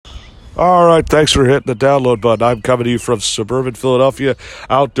All right, thanks for hitting the download button. I'm coming to you from suburban Philadelphia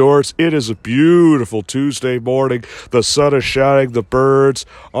outdoors. It is a beautiful Tuesday morning. The sun is shining. The birds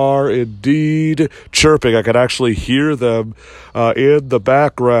are indeed chirping. I can actually hear them in the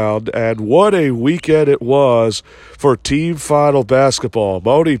background. And what a weekend it was for Team Final basketball.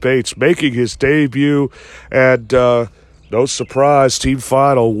 Moni Bates making his debut, and no surprise, Team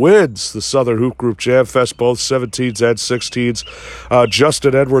Final wins the Southern Hoop Group Jam Fest, both 17s and 16s.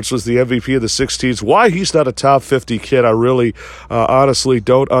 Justin Edwards was the MVP of the 16s. Why he's not a top 50 kid, I really honestly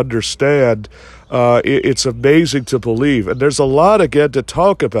don't understand. It's amazing to believe. And there's a lot, again, to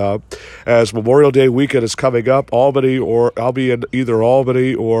talk about as Memorial Day weekend is coming up. Albany, or I'll be in either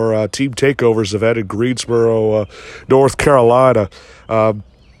Albany or Team Takeover's event in Greensboro, North Carolina.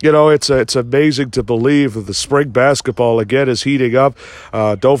 It's amazing to believe that the spring basketball, again, is heating up.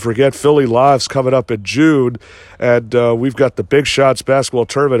 Don't forget, Philly Live's coming up in June, and we've got the Big Shots basketball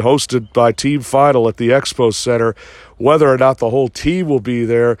tournament hosted by Team Final at the Expo Center. Whether or not the whole team will be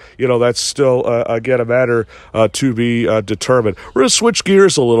there, that's still, again, a matter to be determined. We're going to switch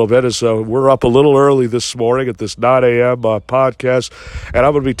gears a little bit as we're up a little early this morning at this 9 a.m. Podcast, and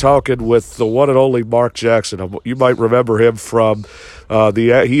I'm going to be talking with the one and only Mark Jackson. You might remember him from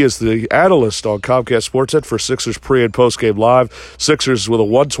he is the analyst on Comcast Sportsnet for Sixers pre- and post-game live. Sixers with a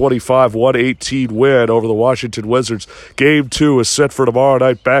 125-118 win over the Washington Wizards. Game 2 is set for tomorrow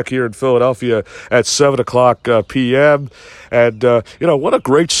night back here in Philadelphia at 7 o'clock p.m. And, what a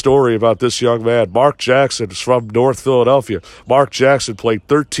great story about this young man. Mark Jackson is from North Philadelphia. Mark Jackson played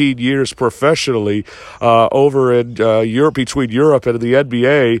 13 years professionally over in Europe, between Europe and the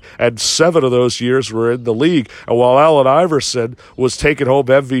NBA, and 7 of those years were in the league. And while Allen Iverson was taking home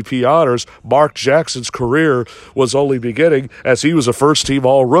MVP honors, Mark Jackson's career was only beginning as he was a first-team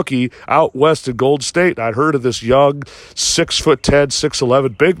All-Rookie out west in Golden State. And I'd heard of this young 6'10",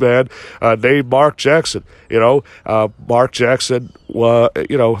 6'11" big man named Mark Jackson. Mark Jackson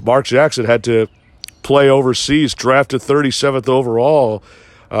had to play overseas, drafted 37th overall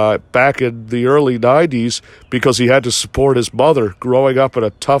back in the early 90s because he had to support his mother growing up in a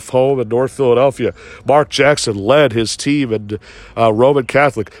tough home in North Philadelphia. Mark Jackson led his team in Roman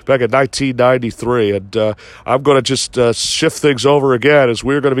Catholic back in 1993. And I'm going to just shift things over again as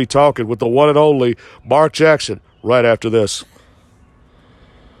we're going to be talking with the one and only Mark Jackson right after this.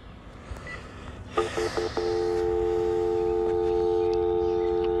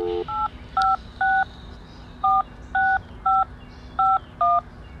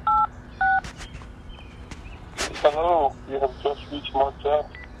 Hello, you have just reached Mark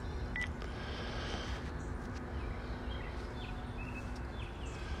Jackson.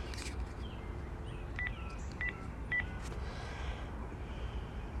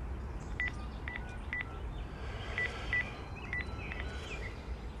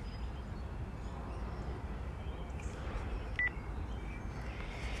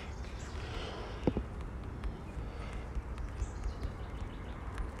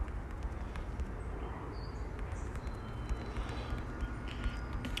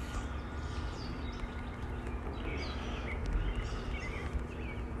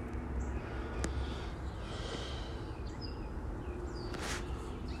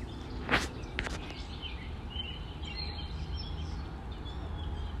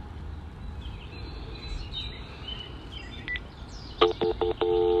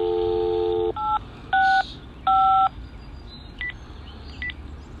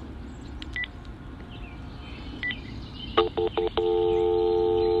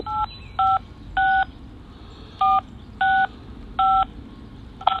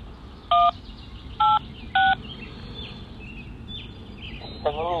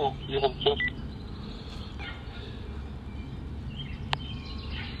 Hello, you have just...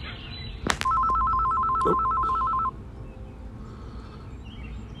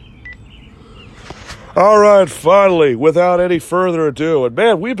 All right, finally, without any further ado, and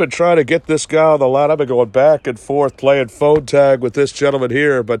man, we've been trying to get this guy on the line. I've been going back and forth playing phone tag with this gentleman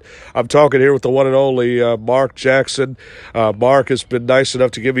here, but I'm talking here with the one and only Mark Jackson. Mark has been nice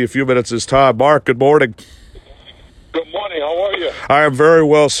enough to give me a few minutes of his time. Mark, good morning. Good morning, how are you? I am very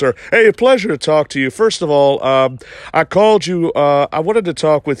well, sir. Hey, a pleasure to talk to you. First of all, I called you. I wanted to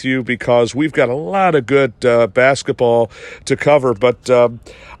talk with you because we've got a lot of good basketball to cover, but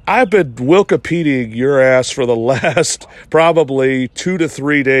I've been Wilkipediaing your ass for the last probably 2 to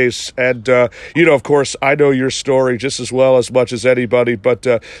 3 days. And, of course, I know your story just as well as much as anybody. But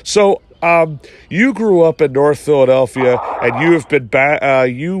you grew up in North Philadelphia, and you have been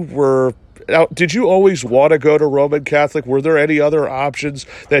Now, did you always want to go to Roman Catholic? Were there any other options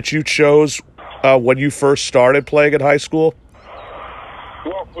that you chose when you first started playing in high school?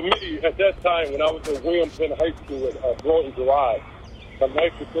 Well, for me, at that time, when I was at William Penn High School at Broughton Garage, the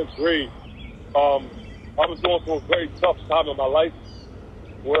 9th to 10th grade, I was going through a very tough time in my life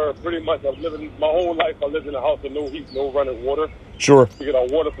where pretty much my whole life I lived in a house with no heat, no running water. Sure. We get our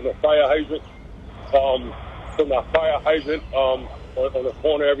water from the fire hydrant. On the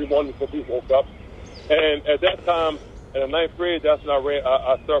corner every morning before people woke up. And at that time, in the 9th grade, that's when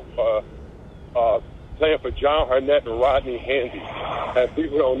I started playing for John Harnett and Rodney Handy. And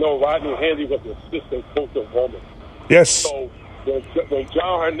people don't know, Rodney Handy was the assistant coach of Roman. Yes. So when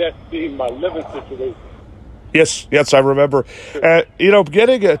John Harnett seen my living situation, Yes, I remember.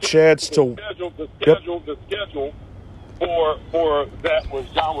 Getting a chance to the schedule for that was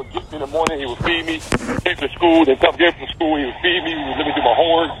John would get me in the morning, he would feed me, take me to school, then come get from school, he would feed me, he would let me do my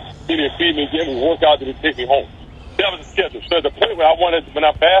homework, he didn't feed me again, he would work out, then he'd take me home. That was the schedule. So at the point where when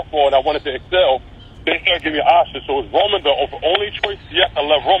I basketball and I wanted to excel, they started giving me options. So it was Roman the only choice. Yes, I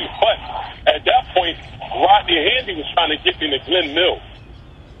love Roman, but at that point, Rodney Handy was trying to get me to Glen Mills.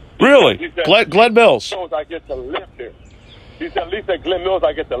 Really? Glen Mills. I get to live there. He said, at least at Glen Mills,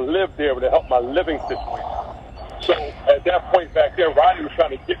 I get to live there to help my living situation. So at that point back there, Rodney was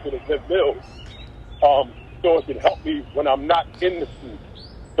trying to get me to Glen Mills so it can help me when I'm not in the school.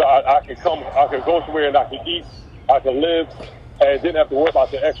 So I can go somewhere and I can eat, I can live, and didn't have to worry about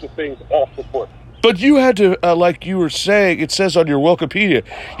the extra things off the court. But you had to, like you were saying, it says on your Wikipedia,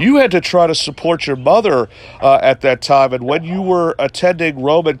 you had to try to support your mother at that time. And when you were attending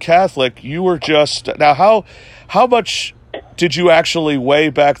Roman Catholic, you were just – now, how much did you actually weigh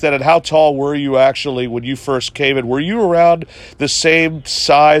back then, and how tall were you actually when you first came in? Were you around the same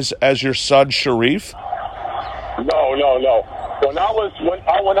size as your son, Sharif? No. When I was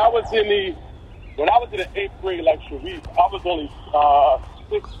in the 8th grade, like Sharif, I was only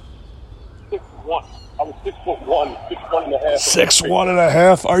 6'1". I was 6'1", 6'1" and a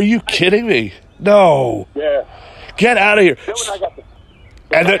half. Are you kidding me? No. Yeah. Get out of here. Then when I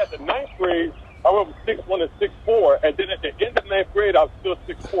got the 9th grade, I went from 6'1" to 6'4", and then at the end of 9th grade, I was still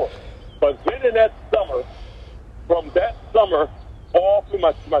 6'4". But then in that summer, from that summer all through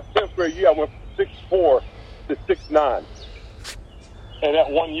my 10th grade year, I went from 6'4" to 6'9", in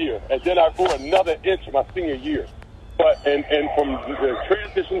that 1 year. And then I grew another inch my senior year. But and from the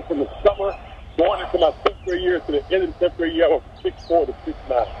transition from the summer going into my 10th grade year to the end of the 10th grade year, I went from 6'4" to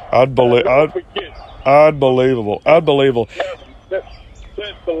 6'9". Unbelievable. Said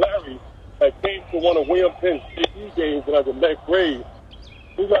to Larry, that came to one of William Penn's debut games when I was in 9th grade.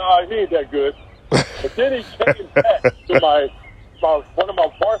 He said, he ain't that good. But then he came back to one of my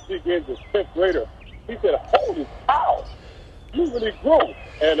varsity games as 10th grader. He said, holy cow, you really grew.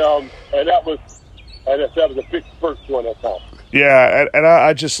 And that was a big spurt during that time. Yeah, and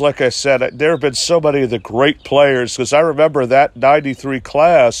I just, like I said, there have been so many of the great players, because I remember that 93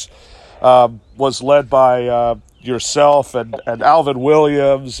 class was led by yourself and Alvin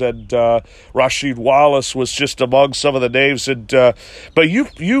Williams, and Rasheed Wallace was just among some of the names. And but you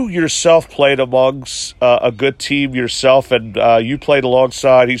yourself played amongst a good team yourself, and you played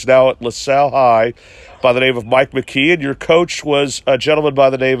alongside, he's now at LaSalle High, by the name of Mike McKee, and your coach was a gentleman by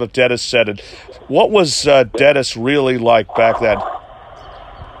the name of Dennis Seddon. What was Dennis really like back then?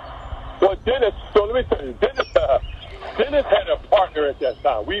 Well, Dennis, so let me tell you, Dennis had a partner at that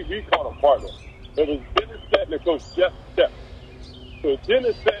time. We called him partner. It was Dennis Seddon and Coach Jeff Stepp. So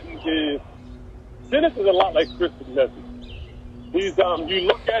Dennis is a lot like Chris McNessie. He's you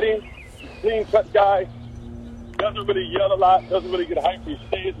look at him, clean cut guy, doesn't really yell a lot, doesn't really get hyped. He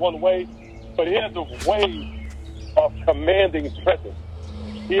stays one way, but he has a way of commanding presence.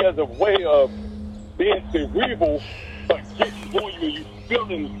 He has a way of being cerebral, but getting on you,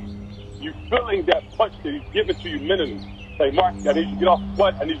 and you feeling that punch that he's giving to you mentally. Like, Mark, I need you to get off the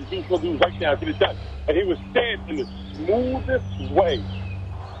butt. I need you to do right now. Get it done. And he was saying in the smoothest way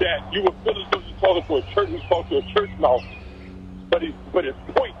that you would feel as though you're talking to a church. He's talking to a church mouse, but his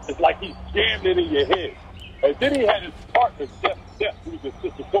point is like he's jamming it in your head. And then he had his partner, Jeff Stepp, who was the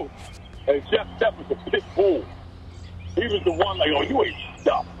assistant coach. And Jeff Stepp was a pit bull. He was the one like, oh, you ain't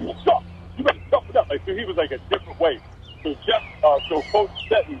stuff. You suck. You better tough it up. Like, so he was like a different way. So Coach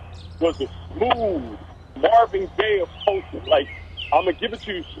Seddon was a smooth Marvin Gaye of coaching. Like, I'm going to give it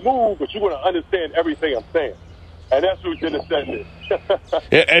to you smooth, but you're going to understand everything I'm saying. And that's who Dennis Seddon is.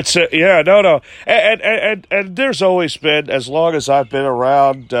 No. And there's always been, as long as I've been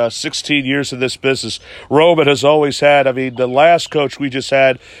around, 16 years in this business, Roman has always had. I mean, the last coach we just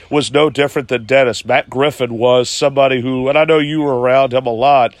had was no different than Dennis. Matt Griffin was somebody who, and I know you were around him a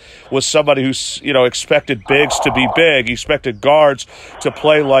lot, was somebody who, expected bigs to be big, expected guards to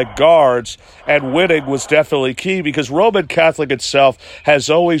play like guards, and winning was definitely key because Roman Catholic itself has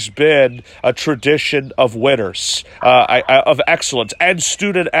always been a tradition of winners, of excellence, and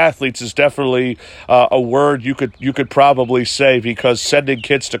student athletes is definitely a word you could probably say, because sending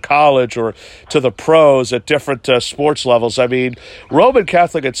kids to college or to the pros at different sports levels, I mean, Roman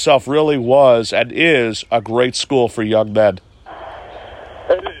Catholic itself really was and is a great school for young men.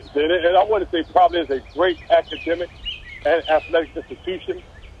 It is, and I want to say probably is a great academic and athletic institution.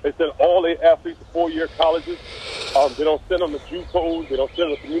 They send all their athletes to 4-year colleges. They don't send them to JUCOs. They don't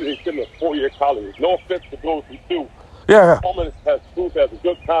send them to community. They send them to 4-year colleges. No offense to those who do. Yeah. Roman has proved as a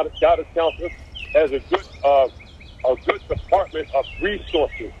good guidance counselor, as a good department of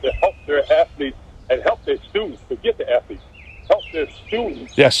resources to help their athletes and help their students, forget the athletes, help their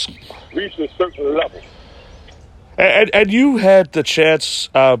students reach a certain level. And you had the chance,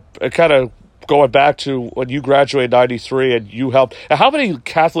 kind of going back to when you graduated in 93 and you helped. How many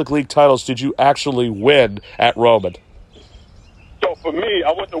Catholic League titles did you actually win at Roman? So for me,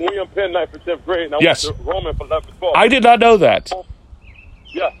 I went to William Penn 9th and 10th grade, and I went to Roman for 11th and 12th. I did not know that.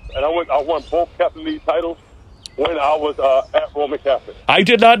 Yes, and I won both Catholic League titles when I was at Roman Catholic. I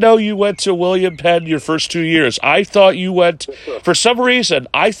did not know you went to William Penn your first 2 years. I thought you went, for some reason,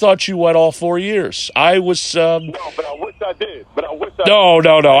 I thought you went all 4 years. I was... No, but I wish I did. No,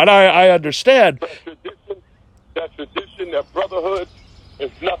 and I understand. That tradition, that brotherhood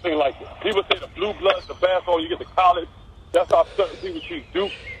is nothing like it. People say the blue bloods, the basketball, you get to college. That's how certain people choose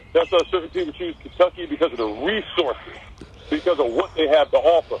Duke. That's how certain people choose Kentucky, because of the resources, because of what they have to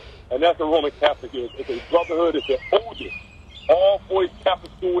offer. And that's what Roman Catholic is. It's a brotherhood. It's the oldest all-boys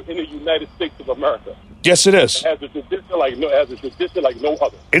Catholic school in the United States of America. Yes, it is. It has a tradition like no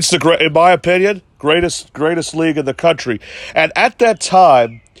other. It's in my opinion, greatest league in the country. And at that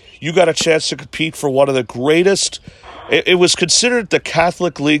time, you got a chance to compete for one of the greatest. It was considered the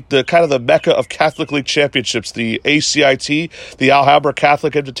Catholic League, the kind of the mecca of Catholic League championships, the ACIT, the Alhambra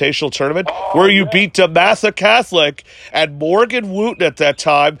Catholic Invitational Tournament, where you beat DeMatha Catholic and Morgan Wooten at that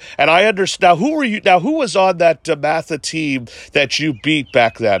time. And I understand now. Who was on that DeMatha team that you beat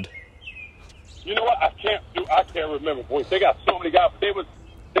back then? You know what? I can't remember, boys. They got so many guys. They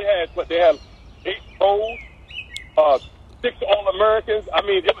had 8 pros, 6 All-Americans. I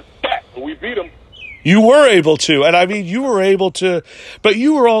mean, it was stacked, but we beat them. You were able to, and I mean, but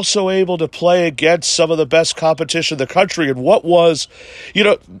you were also able to play against some of the best competition in the country. And what was,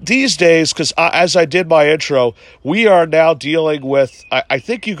 these days, because as I did my intro, we are now dealing with, I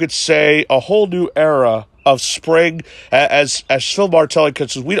think you could say, a whole new era of spring, as Phil Martelli,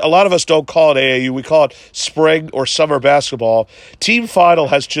 because a lot of us don't call it AAU, we call it spring or summer basketball. Team Final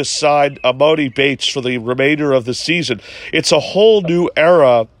has just signed Amoni Bates for the remainder of the season. It's a whole new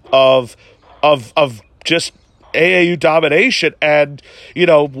era of just AAU domination. And,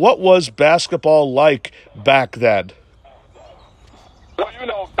 what was basketball like back then?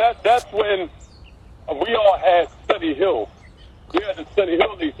 Well, that's when we all had Sunny Hill. We had the Sunny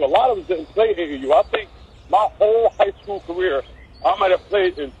Hill League, so a lot of us didn't play AAU. I think my whole high school career, I might have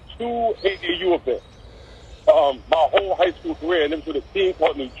played in 2 AAU events. My whole high school career, and it was with a team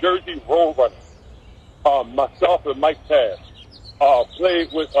called New Jersey Road Runners. Myself and Mike Tass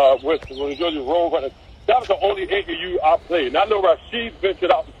played with the New Jersey Road Runners. That was the only AAU I played. And I know Rashid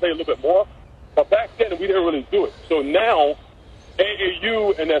ventured out to play a little bit more, but back then we didn't really do it. So now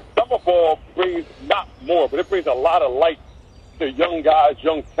AAU and that summer ball brings not more, but it brings a lot of light to young guys,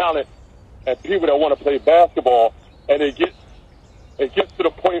 young talent, and people that want to play basketball. And it gets to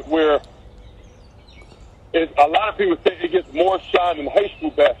the point where a lot of people say it gets more shine than high school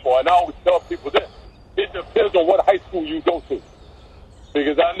basketball. And I always tell people this: it depends on what high school you go to.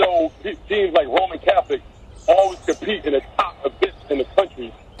 Because I know teams like Roman Catholic always compete in the top events in the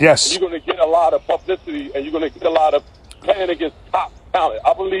country. Yes. And you're going to get a lot of publicity, and you're going to get a lot of playing against top talent.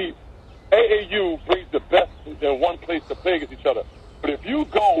 I believe AAU brings the best in one place to play against each other. But if you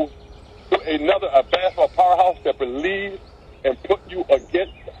go to a basketball powerhouse that believes and put you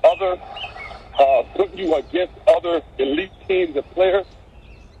against other elite teams and players,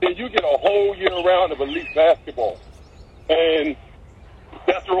 then you get a whole year round of elite basketball. And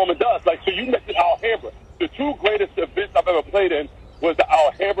that's what Roman does. So you mentioned Alhambra. The 2 greatest events I've ever played in was the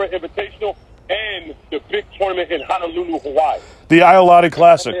Alhambra Invitational and the big tournament in Honolulu, Hawaii. The Iolani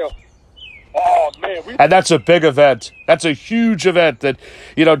Classic. Oh, man. And that's a big event. That's a huge event that,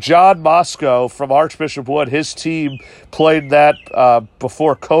 John Moscow from Archbishop Wood, his team played that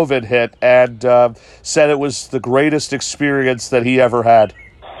before COVID hit and said it was the greatest experience that he ever had.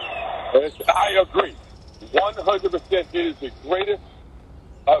 I agree. 100%. It is the greatest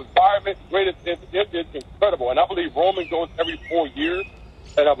environment, it's incredible. And I believe Roman goes every 4 years,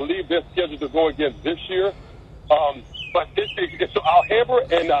 and I believe they're scheduled to go again this year. But so Alhambra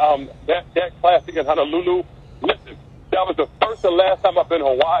and that classic in Honolulu, listen, that was the first and last time I've been to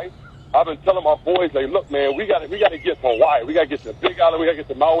Hawaii. I've been telling my boys, like, look, man, we got to get to Hawaii. We got to get to Big Island. We got to get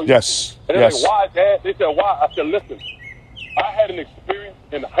to Maui. Yes. And they're like, why, Dad? They said, why? I said, listen, I had an experience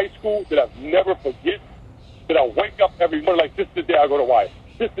in high school that I'll never forget, that I wake up every morning like, this is the day I go to Hawaii.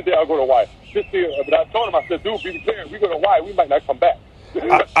 This is the day I go to Hawaii. But I told him, I said, dude, be prepared. We go to Hawaii, we might not come back.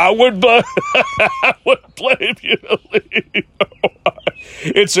 I wouldn't blame you to leave.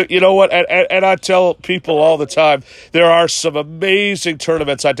 It's you know what, and I tell people all the time, there are some amazing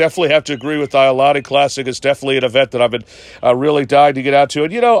tournaments. I definitely have to agree with the Iolani Classic. It's definitely an event that I've been really dying to get out to.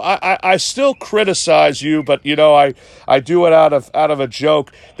 And I still criticize you, but I do it out of a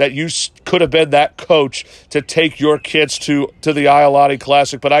joke that you could have been that coach to take your kids to the Iolani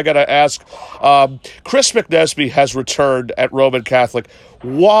Classic. But I got to ask, Chris McNesby has returned at Roman Catholic.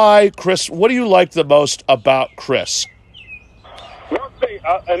 Why, Chris? What do you like the most about Chris? One thing,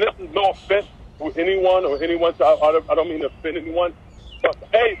 and this is no offense to anyone or anyone, so I don't mean to offend anyone, but,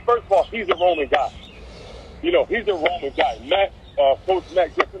 hey, first of all, he's a Roman guy. He's a Roman guy. Coach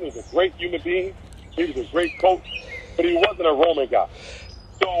Matt Griffin is a great human being. He was a great coach, but he wasn't a Roman guy.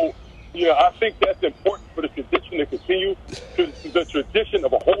 So, I think that's important for the tradition to continue, the tradition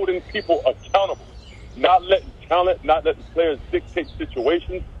of holding people accountable, not letting talent, not letting players dictate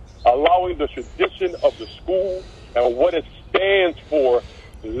situations, allowing the tradition of the school and what it stands for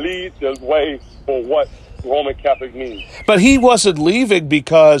lead the way for what Roman Catholic means. But he wasn't leaving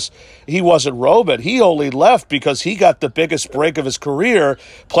because he wasn't Roman. He only left because he got the biggest break of his career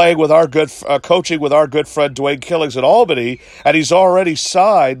playing with coaching with our good friend Dwayne Killings at Albany, and he's already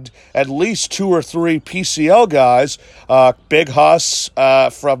signed at least 2 or 3 PCL guys, Big Huss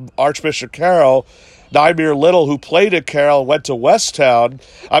from Archbishop Carroll, Nymir Little, who played at Carroll, went to Westtown.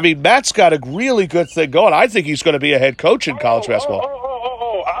 I mean, Matt's got a really good thing going. I think he's going to be a head coach in college basketball.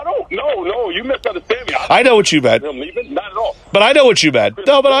 I don't know. No, you misunderstand me. I know what you meant. Him leaving? Not at all. But I know what you meant.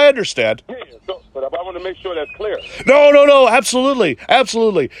 No, but I understand. Yeah, but I want to make sure that's clear. No, absolutely.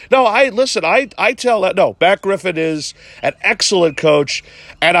 No, I tell that. No, Matt Griffin is an excellent coach,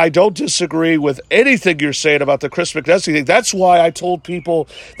 and I don't disagree with anything you're saying about the Chris McNesby thing. That's why I told people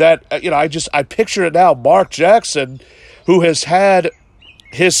that, I picture it now. Mark Jackson, who has had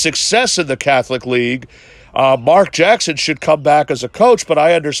his success in the Catholic League, Mark Jackson should come back as a coach, but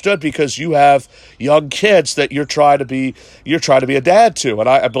I understood because you have young kids that you're trying to be a dad to, and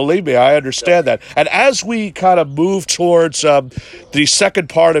I believe me, I understand that. And as we kind of move towards the second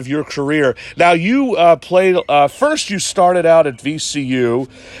part of your career, now you played first. You started out at VCU,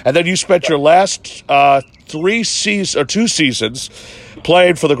 and then you spent your last 2 seasons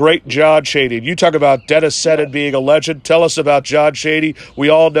playing for the great John Shady. And you talk about Dennis Seddon being a legend. Tell us about John Shady. We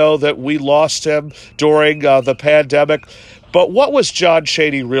all know that we lost him during the pandemic. But what was John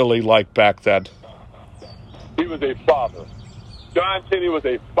Shady really like back then? He was a father. John Shady was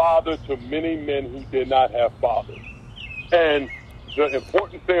a father to many men who did not have fathers. And the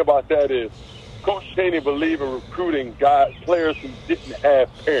important thing about that is Coach Shady believed in recruiting players who didn't have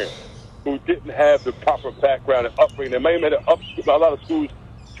parents, who didn't have the proper background and upbringing. They may have made a lot of schools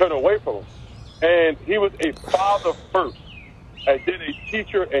turn away from him. And he was a father first, and then a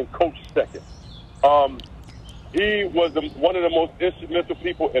teacher and coach second. He was one of the most instrumental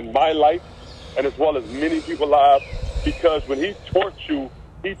people in my life, and as well as many people's lives, because when he taught you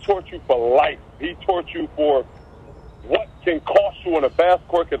for life. He taught you for what can cost you on a basketball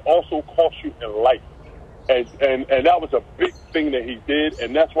court can also cost you in life. And that was a big thing that he did,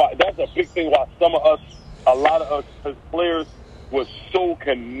 and that's a big thing why a lot of us as players was so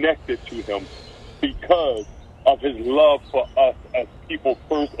connected to him, because of his love for us as people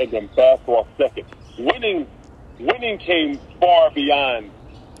first and then basketball second. Winning came far beyond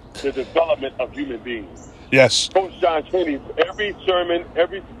the development of human beings. Yes. Coach John Shady, every sermon,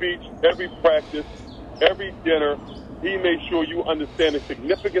 every speech, every practice, every dinner, he made sure you understand the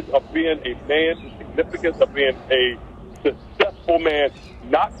significance of being a man, the significance of being a successful man,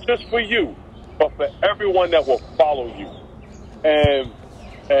 not just for you, but for everyone that will follow you. And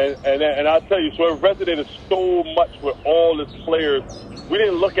I'll tell you, so it resonated so much with all his players. We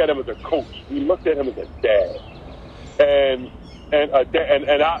didn't look at him as a coach. We looked at him as a dad. And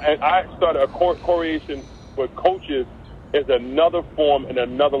I started a correlation with coaches is another form and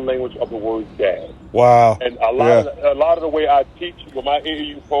another language of the word dad. Wow. And a lot of the way I teach with my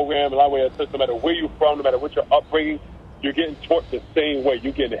AAU program, a lot of the way I teach, no matter where you're from, no matter what your upbringing, you're getting taught the same way.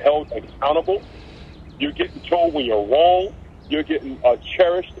 You're getting held accountable. You're getting told when you're wrong. You're getting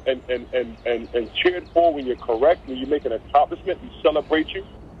cherished and cheered for when you're correct, when you make an accomplishment, we celebrate you.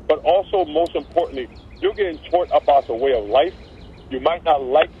 But also, most importantly, you're getting taught about the way of life. You might not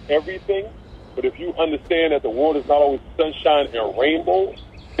like everything, but if you understand that the world is not always sunshine and rainbows,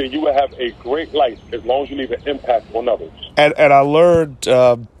 then you will have a great life as long as you leave an impact on others. And I learned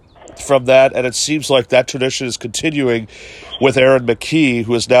from that, and it seems like that tradition is continuing with Aaron McKie,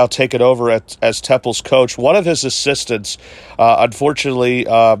 who has now taken over as Temple's coach. One of his assistants, unfortunately,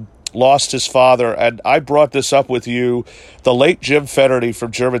 lost his father, and I brought this up with you, the late Jim Fennerty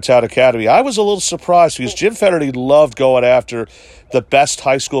from Germantown Academy. I was a little surprised because Jim Fennerty loved going after the best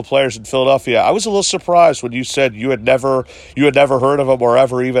high school players in Philadelphia. I was a little surprised when you said you had never heard of him or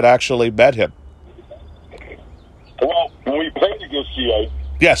ever even actually met him. Well, when we played against GA,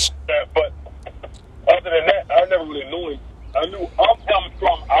 yes. But other than that, I never really knew him. I knew of him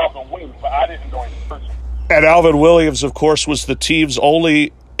from Alvin Williams, but I didn't know him personally. And Alvin Williams, of course, was the team's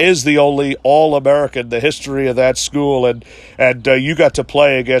only All-American in the history of that school, and you got to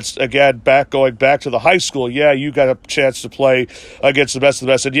play against, again, going back to the high school. Yeah, you got a chance to play against the best of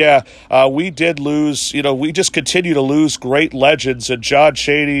the best, and yeah, we did lose. We just continue to lose great legends, and John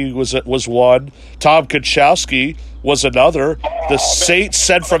Chaney was one. Tom Konchowski was another. The Saints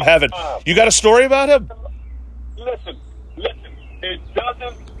sent from heaven. You got a story about him? Listen. It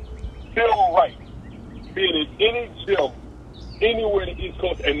doesn't feel right being in any gym anywhere in the East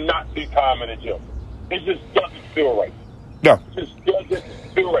Coast and not see Tom in the gym. It just doesn't feel right. No. It just doesn't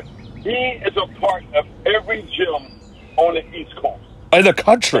feel right. He is a part of every gym on the East Coast. In the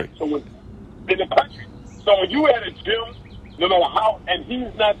country. In the country. So when you at a gym, no matter how, and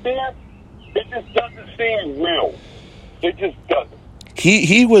he's not there, it just doesn't seem real. It just doesn't.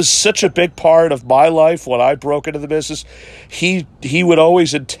 He was such a big part of my life when I broke into the business. He would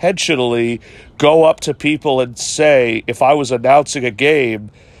always intentionally go up to people and say, if I was announcing a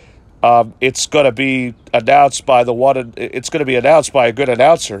game, it's going to be announced by it's going to be announced by a good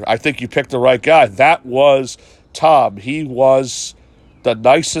announcer. I think you picked the right guy. That was Tom. He was the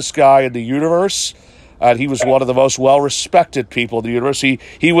nicest guy in the universe. And he was one of the most well-respected people in the universe. He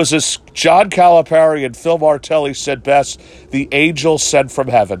was, as John Calipari and Phil Martelli said best, the angel sent from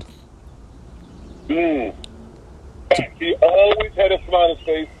heaven. He always had a smile on his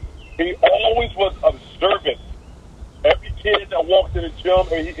face. He always was observant. Every kid that walked in the gym,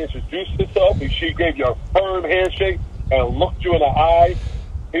 and he introduced himself, and she gave you a firm handshake and looked you in the eye.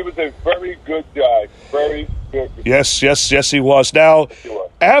 He was a very good guy. Very good. Yes, he was. Now,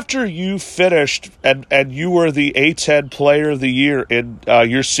 after you finished and you were the A-10 Player of the Year in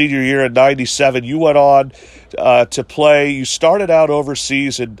your senior year in '97, you went on to play. You started out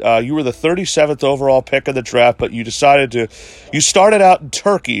overseas, and you were the 37th overall pick in the draft, but you started out in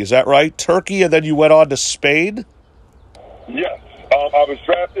Turkey. Is that right? Turkey, and then you went on to Spain? Yes. I was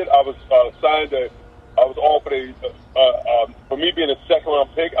drafted. I was signed I was offered for me being a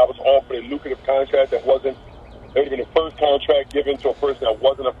second-round pick, I was offered a lucrative contract that wasn't. It would have been the first contract given to a person that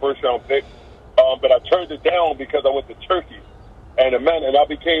wasn't a first-round pick. But I turned it down because I went to Turkey. And I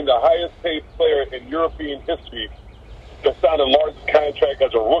became the highest-paid player in European history to sign the largest contract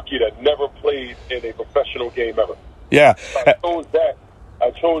as a rookie that never played in a professional game ever. Yeah. I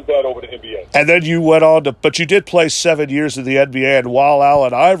chose that over the NBA. And then you went on but you did play 7 years in the NBA, and while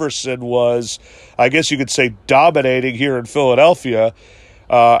Allen Iverson was, I guess you could say, dominating here in Philadelphia,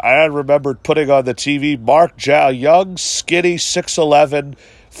 I remembered putting on the TV a young, skinny, 6'11"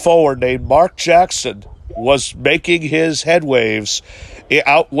 forward named Mark Jackson was making his head waves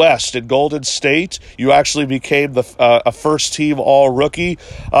out west in Golden State. You actually became a first-team all-rookie.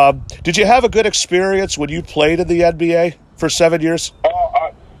 Did you have a good experience when you played in the NBA for 7 years?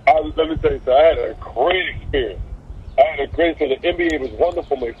 Let me tell you something. I had a great experience. The NBA was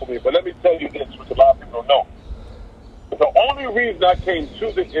wonderful for me. But let me tell you this, which a lot of people don't know. The only reason I came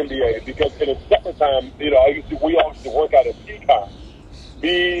to the NBA is because in the summertime, we all used to work out at Peacock.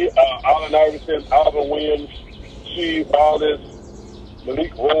 Me, Allen Iverson, Alvin Williams, Steve Wallace,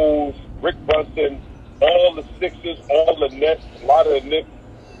 Malik Rose, Rick Brunson, all the Sixers, all the Nets, a lot of the Knicks.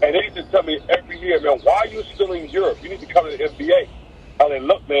 And they used to tell me every year, man, why are you still in Europe? You need to come to the NBA. I said,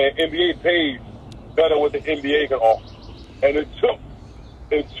 look, man, NBA pays better what the NBA can offer. And it took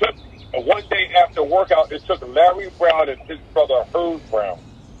one day after workout, it took Larry Brown and his brother Herb Brown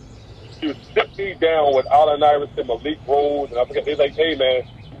You sit me down with Allen Iverson, Malik Rose, and I forget. They're like, hey, man,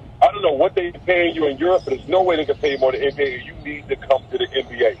 I don't know what they're paying you in Europe, but there's no way they can pay you more than the NBA. You need to come to the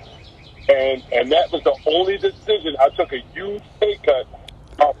NBA. And that was the only decision. I took a huge pay cut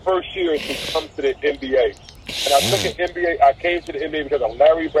my first year to come to the NBA. And I took an NBA. I came to the NBA because of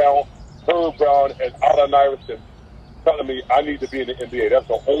Larry Brown, Herb Brown, and Allen Iverson telling me I need to be in the NBA. That's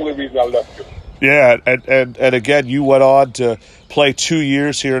the only reason I left here. Yeah, and again, you went on to play 2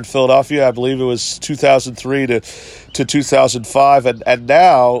 years here in Philadelphia. I believe it was 2003 to 2005. And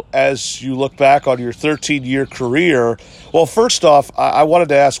now, as you look back on your 13-year career, well, first off, I wanted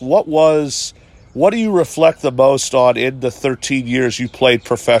to ask, what do you reflect the most on in the 13 years you played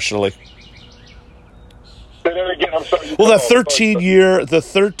professionally? Say that again, I'm sorry. Well, the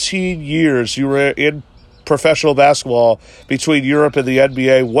 13 years you were in professional basketball between Europe and the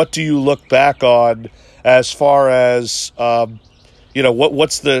NBA, what do you look back on as far as,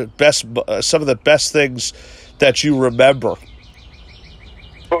 what's the best, some of the best things that you remember?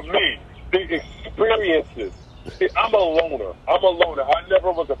 For me, the experiences. See, I'm a loner. I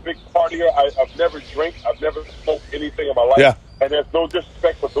never was a big partier. I've never drank. I've never smoked anything in my life. Yeah. And there's no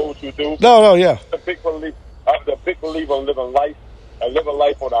disrespect for those who do. No, yeah. I'm a big believer in living life. I live a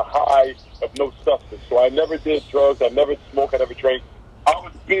life on a high of no substance. So I never did drugs. I never smoked. I never drank. I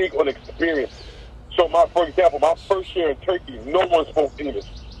was big on experience. So, for example, my first year in Turkey, no one spoke English.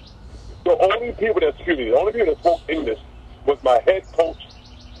 The only people that spoke English was my head coach,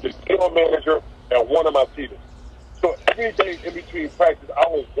 the general manager, and one of my teammates. So every day in between practice, I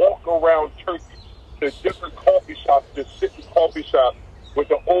would walk around Turkey to different coffee shops, just sit in coffee shops with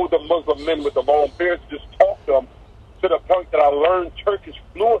the older Muslim men with the long beards, just talk to them, to the point that I learned Turkish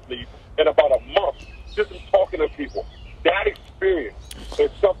fluently in about a month, just in talking to people. That experience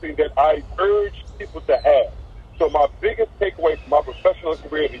is something that I urge people to have. So my biggest takeaway from my professional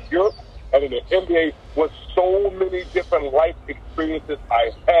career in Europe and in the NBA was so many different life experiences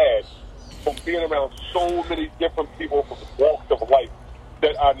I had from being around so many different people from walks of life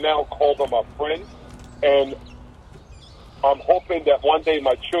that I now call them my friends. And I'm hoping that one day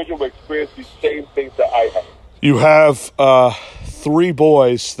my children will experience these same things that I have. You have 3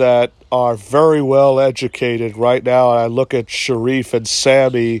 boys that are very well educated right now, and I look at Sharif and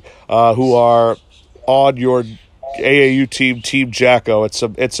Sammy, who are on your AAU team, Team Jacko.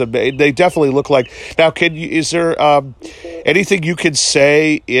 They definitely look like. Now, is there anything you can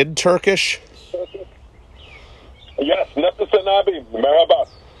say in Turkish? Yes, Nefes abi, merhaba.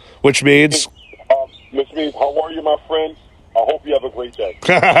 Which means how are you, my friend? I hope you have a great day.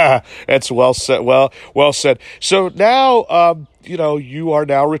 That's well said. Well said. So now, you are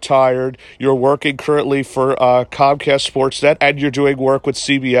now retired. You're working currently for Comcast Sportsnet, and you're doing work with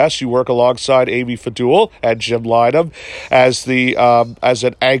CBS. You work alongside Amy Fadul and Jim Lynam as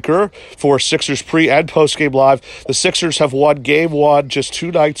an anchor for Sixers pre and post game live. The Sixers have won Game 1 just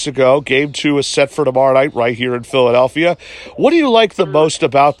 2 nights ago. Game 2 is set for tomorrow night right here in Philadelphia. What do you like the most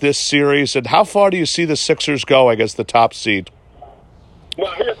about this series, and how far do you see the Sixers going as the top seed?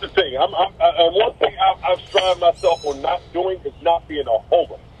 Well, here's the thing. One thing I've strived myself on not doing is not being a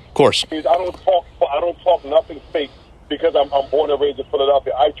homer. Of course. I don't talk nothing fake because I'm born and raised in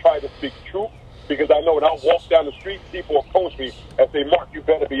Philadelphia. I try to speak truth because I know when I walk down the street, people approach me and say, "Mark, you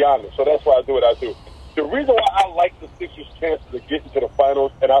better be honest." So that's why I do what I do. The reason why I like the Sixers' chances of getting to the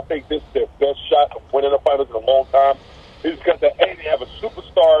finals, and I think this is their best shot of winning the finals in a long time, is because they have a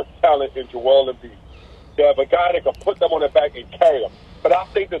superstar talent in Joel Embiid. They have a guy that can put them on their back and carry them. But I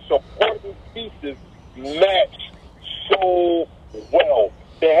think the supporting pieces match so well.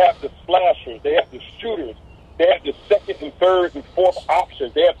 They have the slashers. They have the shooters. They have the second and third and fourth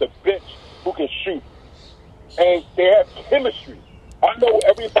options. They have the bench who can shoot. And they have chemistry. I know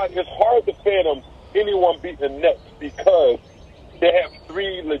everybody, it's hard to fathom anyone beating the Nets because they have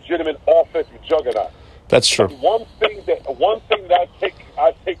 3 legitimate offensive juggernauts. That's true. But one thing that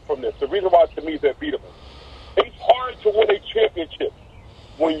I take from this, the reason why to me they're beatable, it's hard to win a championship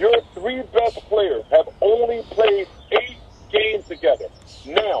when your 3 best players have only played 8 games together.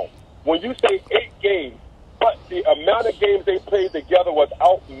 Now, when you say 8 games, but the amount of games they played together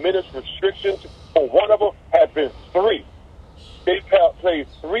without minutes restrictions for one of them have been 3. They've played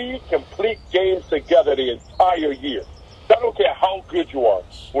 3 complete games together the entire year. So I don't care how good you are.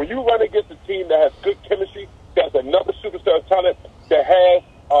 When you run against a team that has good chemistry, that has another superstar talent, that has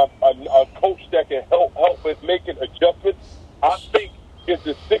a coach that can help with making adjustments, I think it's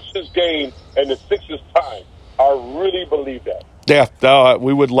the Sixers game and the Sixers time. I really believe that. Yeah, no,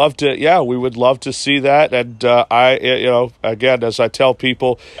 we would love to. Yeah, we would love to see that. And again, as I tell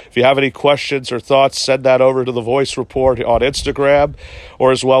people, if you have any questions or thoughts, send that over to the Voice Report on Instagram,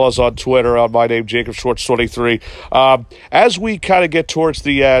 or as well as on Twitter on my name, Jacob Schwartz 23. As we kind of get towards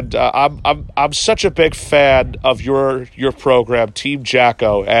the end, I'm such a big fan of your program, Team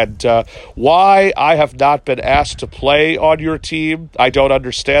Jacko, and why I have not been asked to play on your team, I don't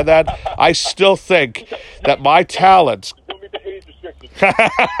understand that. I still think that my talent.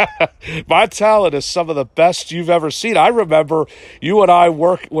 My talent is some of the best you've ever seen. I remember you and I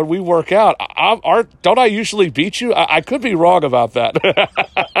when we work out. Don't I usually beat you? I could be wrong about that.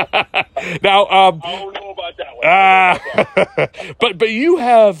 Now, I don't know about that one. But you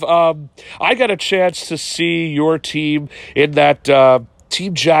have. I got a chance to see your team in that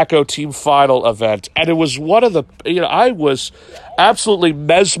Team Jacko Team Final event, and it was one of the. I was absolutely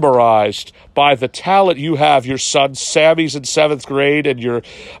mesmerized by the talent you have. Your son Sammy's in 7th grade, and your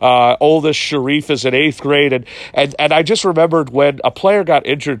oldest Sharif is in 8th grade. And I just remembered when a player got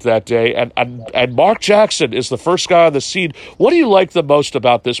injured that day, and Mark Jackson is the first guy on the scene. What do you like the most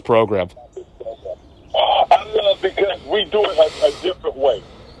about this program? I love because we do it a different way.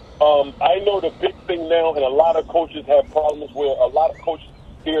 I know the big thing now, and a lot of coaches have problems where a lot of coaches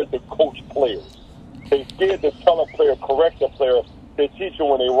are scared to coach players. They're scared to tell a player, correct a player. They teach them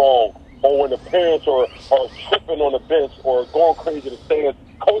when they're wrong. Or when the parents are tripping on the bench or going crazy in the stands.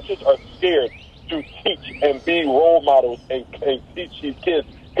 Coaches are scared to teach and be role models and teach these kids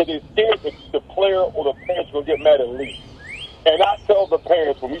because they're scared that the player or the parents will get mad and leave. And I tell the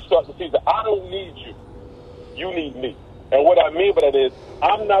parents when we start the season, I don't need you. You need me. And what I mean by that is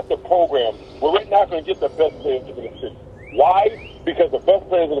I'm not the program. We're not going to get the best players in the city. Why? Because the best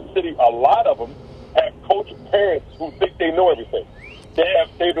players in the city, a lot of them, have coach parents who think they know everything.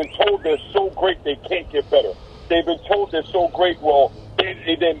 They've been told they're so great they can't get better. They've been told they're so great, well,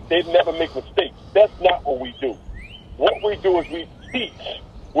 they never make mistakes. That's not what we do. What we do is we teach.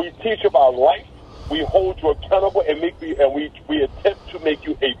 We teach about life. We hold you accountable and we attempt to make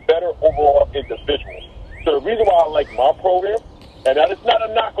you a better overall individual. So the reason why I like my program, and that is not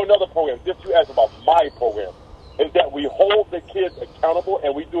a knock on other programs, just you ask about my program, is that we hold the kids accountable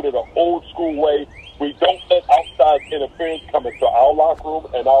and we do it in an old school way. We don't let outside interference come into our locker room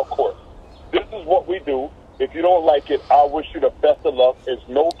and our court. This is what we do. If you don't like it, I wish you the best of luck. It's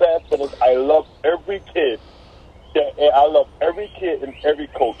no bad feelings. I love every kid. I love every kid and every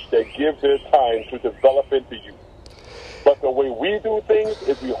coach that gives their time to develop into you. But the way we do things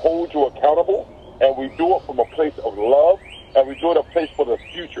is we hold you accountable, and we do it from a place of love, and we do it a place for the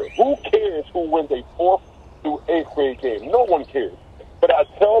future. Who cares who wins a 4th through 8th grade game? No one cares. But I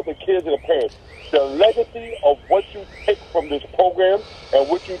tell the kids and the parents, the legacy of what you take from this program and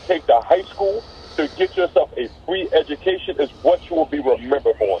what you take to high school to get yourself a free education is what you will be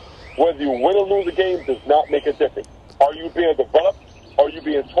remembered on. Whether you win or lose a game does not make a difference. Are you being developed? Are you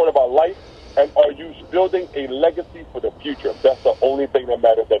being taught about life? And are you building a legacy for the future? That's the only thing that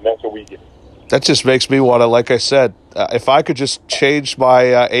matters, and that's what we get. That just makes me want to, like I said, if I could just change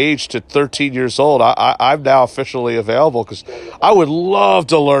my age to 13 years old, I'm now officially available because I would love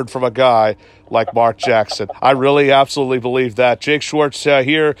to learn from a guy like Mark Jackson. I really absolutely believe that. Jake Schwartz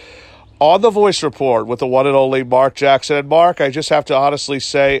here on the Voice Report with the one and only Mark Jackson. And Mark, I just have to honestly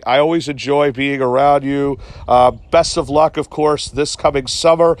say, I always enjoy being around you. Best of luck, of course, this coming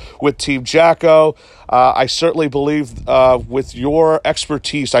summer with Team Jacko. I certainly believe with your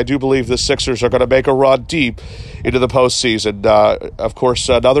expertise, I do believe the Sixers are going to make a run deep into the postseason. Of course,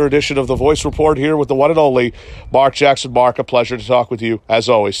 another edition of the Voice Report here with the one and only Mark Jackson. Mark, a pleasure to talk with you, as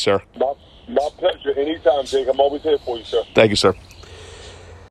always, sir. My pleasure. Anytime, Jake. I'm always here for you, sir. Thank you, sir.